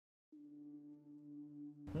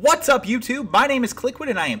What's up, YouTube? My name is Clickwood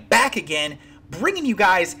and I am back again, bringing you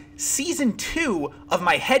guys Season 2 of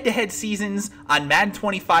my head-to-head seasons on Madden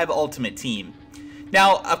 25 Ultimate Team.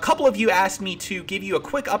 Now, a couple of you asked me to give you a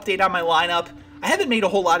quick update on my lineup. I haven't made a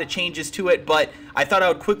whole lot of changes to it, but I thought I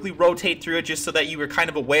would quickly rotate through it just so that you were kind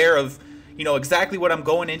of aware of, exactly what I'm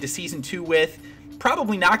going into Season 2 with.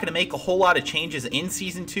 Probably not going to make a whole lot of changes in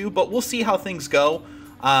Season 2, but we'll see how things go.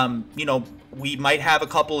 We might have a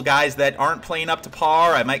couple of guys that aren't playing up to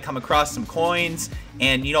par. I might come across some coins,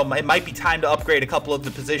 and it might be time to upgrade a couple of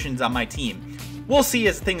the positions on my team. We'll see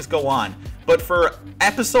as things go on. But for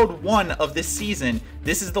episode 1 of this season,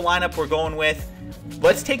 this is the lineup we're going with.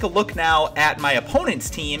 Let's take a look now at my opponent's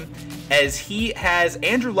team, as he has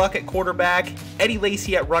Andrew Luck at quarterback, Eddie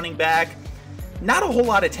Lacy at running back. Not a whole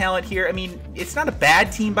lot of talent here. I mean, it's not a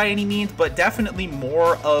bad team by any means, but definitely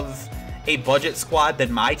more of a budget squad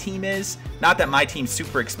than my team is. Not that my team's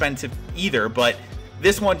super expensive either, but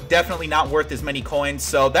this one definitely not worth as many coins,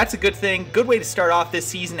 so that's a good thing. Good way to start off this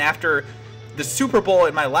season after the Super Bowl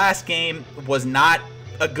in my last game was not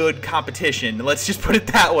a good competition. Let's just put it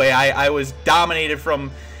that way. I was dominated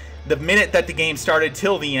from the minute that the game started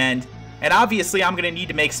till the end, and obviously I'm going to need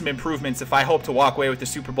to make some improvements if I hope to walk away with the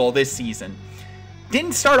Super Bowl this season.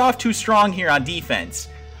 Didn't start off too strong here on defense.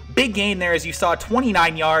 Big gain there, as you saw,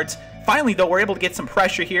 29 yards. Finally, though, we're able to get some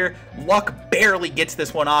pressure here. Luck barely gets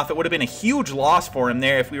this one off. It would have been a huge loss for him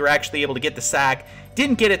there if we were actually able to get the sack.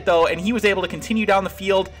 Didn't get it, though, and he was able to continue down the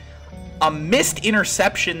field. A missed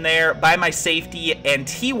interception there by my safety, and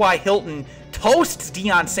T.Y. Hilton toasts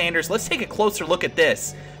Deion Sanders. Let's take a closer look at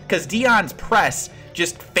this, because Deion's press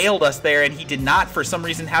just failed us there, and he did not, for some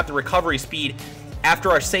reason, have the recovery speed after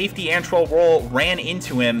our safety Antrell Roll ran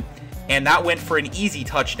into him, and that went for an easy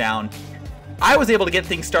touchdown. I was able to get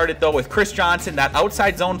things started, though, with Chris Johnson, that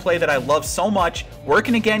outside zone play that I love so much,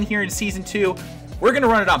 working again here in Season 2. We're going to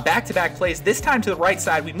run it on back-to-back plays, this time to the right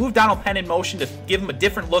side. We move Donald Penn in motion to give him a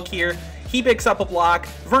different look here. He picks up a block,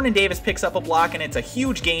 Vernon Davis picks up a block, and it's a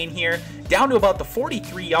huge gain here, down to about the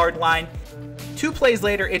 43-yard line. 2 plays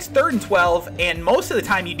later, it's 3rd and 12, and most of the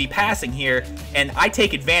time you'd be passing here, and I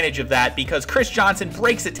take advantage of that because Chris Johnson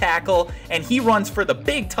breaks a tackle, and he runs for the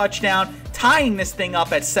big touchdown, tying this thing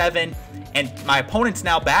up at 7. And my opponent's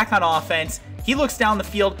now back on offense. He looks down the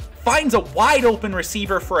field, finds a wide open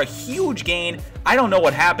receiver for a huge gain. I don't know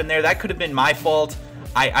what happened there. That could have been my fault.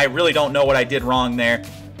 I really don't know what I did wrong there.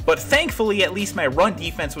 But thankfully, at least my run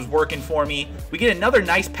defense was working for me. We get another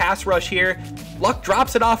nice pass rush here. Luck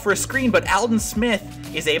drops it off for a screen, but Alden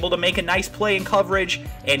Smith is able to make a nice play in coverage,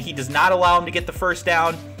 and he does not allow him to get the first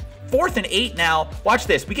down. 4th and 8 now. Watch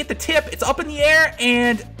this. We get the tip. It's up in the air,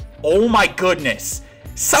 and oh my goodness.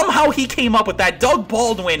 Somehow he came up with that. Doug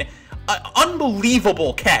Baldwin,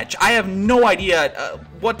 unbelievable catch. I have no idea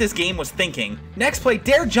what this game was thinking. Next play,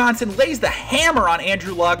 Derek Johnson lays the hammer on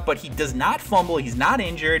Andrew Luck, but he does not fumble. He's not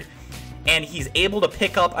injured, and he's able to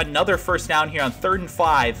pick up another first down here on 3rd and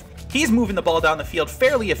 5. He's moving the ball down the field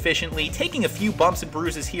fairly efficiently, taking a few bumps and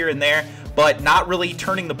bruises here and there, but not really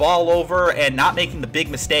turning the ball over and not making the big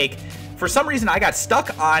mistake. For some reason, I got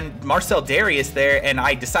stuck on Marcel Darius there, and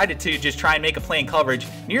I decided to just try and make a play in coverage.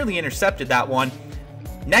 Nearly intercepted that one.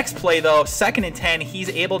 Next play, though, 2nd and 10. He's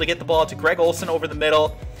able to get the ball to Greg Olsen over the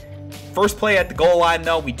middle. First play at the goal line,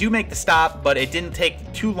 though. We do make the stop, but it didn't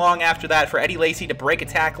take too long after that for Eddie Lacy to break a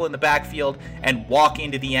tackle in the backfield and walk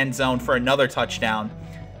into the end zone for another touchdown.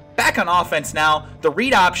 Back on offense now. The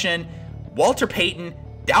read option, Walter Payton,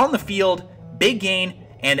 down the field, big gain.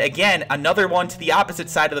 And again, another one to the opposite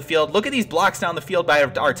side of the field. Look at these blocks down the field by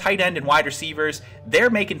our tight end and wide receivers.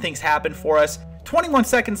 They're making things happen for us. 21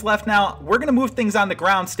 seconds left now. We're going to move things on the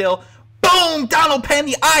ground still. Boom! Donald Penn,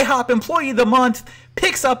 the IHOP Employee of the Month,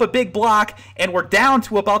 picks up a big block, and we're down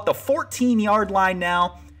to about the 14-yard line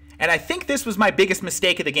now. And I think this was my biggest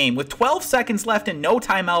mistake of the game. With 12 seconds left and no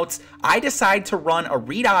timeouts, I decide to run a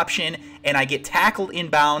read option, and I get tackled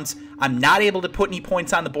inbounds. I'm not able to put any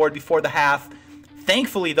points on the board before the half.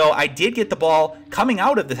 Thankfully, though, I did get the ball coming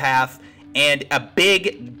out of the half, and a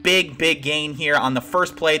big gain here on the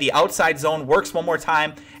first play. The outside zone works one more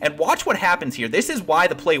time, and watch what happens here. This is why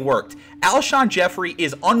the play worked. Alshon Jeffrey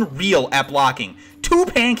is unreal at blocking. 2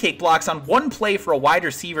 pancake blocks on 1 play for a wide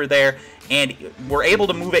receiver there, and we're able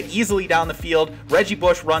to move it easily down the field. Reggie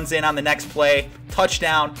Bush runs in on the next play.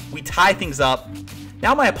 Touchdown. We tie things up.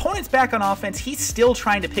 Now my opponent's back on offense. He's still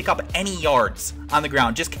trying to pick up any yards on the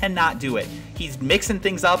ground. Just cannot do it. He's mixing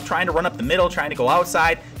things up, trying to run up the middle, trying to go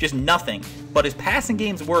outside. Just nothing. But his passing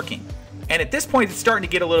game's working. And at this point, it's starting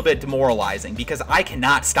to get a little bit demoralizing because I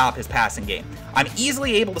cannot stop his passing game. I'm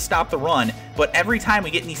easily able to stop the run, but every time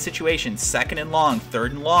we get in these situations, 2nd and long,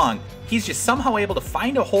 3rd and long, he's just somehow able to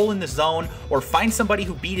find a hole in the zone or find somebody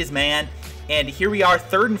who beat his man. And here we are,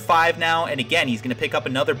 3rd and 5 now, and again, he's going to pick up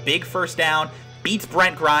another big first down, beats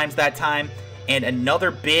Brent Grimes that time, and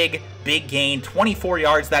another big gain, 24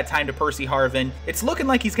 yards that time to Percy Harvin. It's looking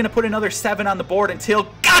like he's going to put another 7 on the board until,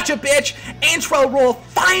 gotcha, bitch! Antrell Roll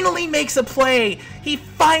finally makes a play. He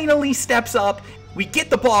finally steps up. We get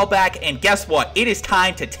the ball back, and guess what? It is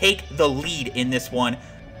time to take the lead in this one.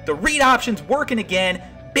 The read option's working again.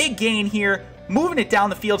 Big gain here. Moving it down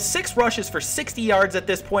the field, 6 rushes for 60 yards at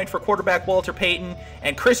this point for quarterback Walter Payton,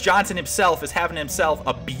 and Chris Johnson himself is having himself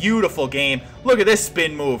a beautiful game. Look at this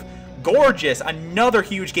spin move. Gorgeous. Another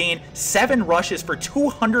huge gain. 7 rushes for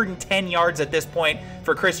 210 yards at this point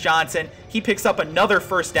for Chris Johnson. He picks up another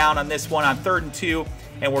first down on this one on 3rd and 2,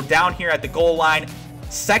 and we're down here at the goal line.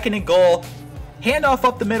 2nd and goal. Handoff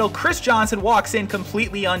up the middle. Chris Johnson walks in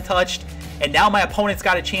completely untouched. And now my opponent's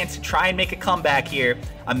got a chance to try and make a comeback here.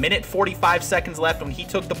 1:45 seconds left when he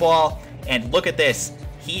took the ball. And look at this.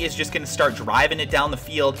 He is just going to start driving it down the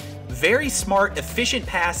field. Very smart, efficient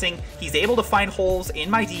passing. He's able to find holes in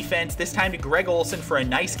my defense. This time to Greg Olsen for a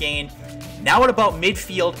nice gain. Now at about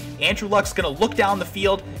midfield, Andrew Luck's going to look down the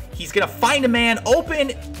field. He's going to find a man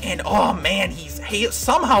open. And oh man, he's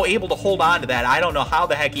somehow able to hold on to that. I don't know how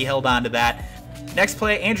the heck he held on to that. Next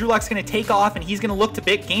play, Andrew Luck's going to take off, and he's going to look to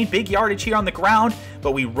gain big yardage here on the ground,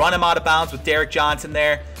 but we run him out of bounds with Derek Johnson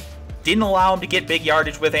there. Didn't allow him to get big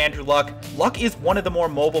yardage with Andrew Luck. Luck is one of the more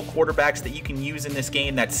mobile quarterbacks that you can use in this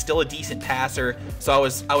game that's still a decent passer, so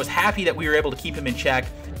I was happy that we were able to keep him in check.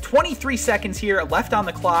 23 seconds here left on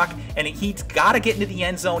the clock, and he's got to get into the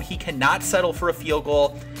end zone. He cannot settle for a field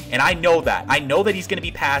goal, and I know that. I know that he's going to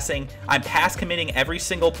be passing. I'm pass committing every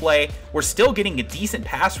single play. We're still getting a decent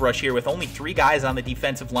pass rush here with only 3 guys on the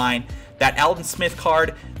defensive line. That Alden Smith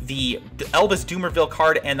card, the Elvis Dumerville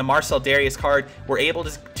card, and the Marcel Darius card were able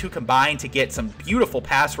to combine to get some beautiful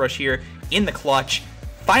pass rush here in the clutch.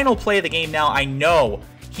 Final play of the game now. I know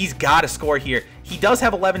he's got to score here. He does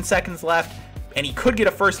have 11 seconds left, and he could get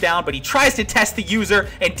a first down, but he tries to test the user,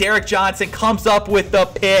 and Derek Johnson comes up with the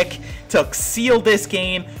pick to seal this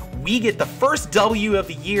game. We get the first W of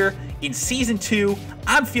the year in Season 2.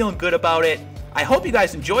 I'm feeling good about it. I hope you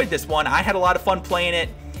guys enjoyed this one. I had a lot of fun playing it.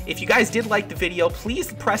 If you guys did like the video,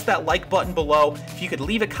 please press that like button below. If you could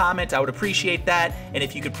leave a comment, I would appreciate that. And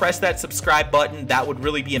if you could press that subscribe button, that would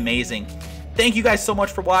really be amazing. Thank you guys so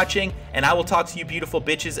much for watching, and I will talk to you beautiful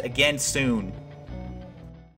bitches again soon.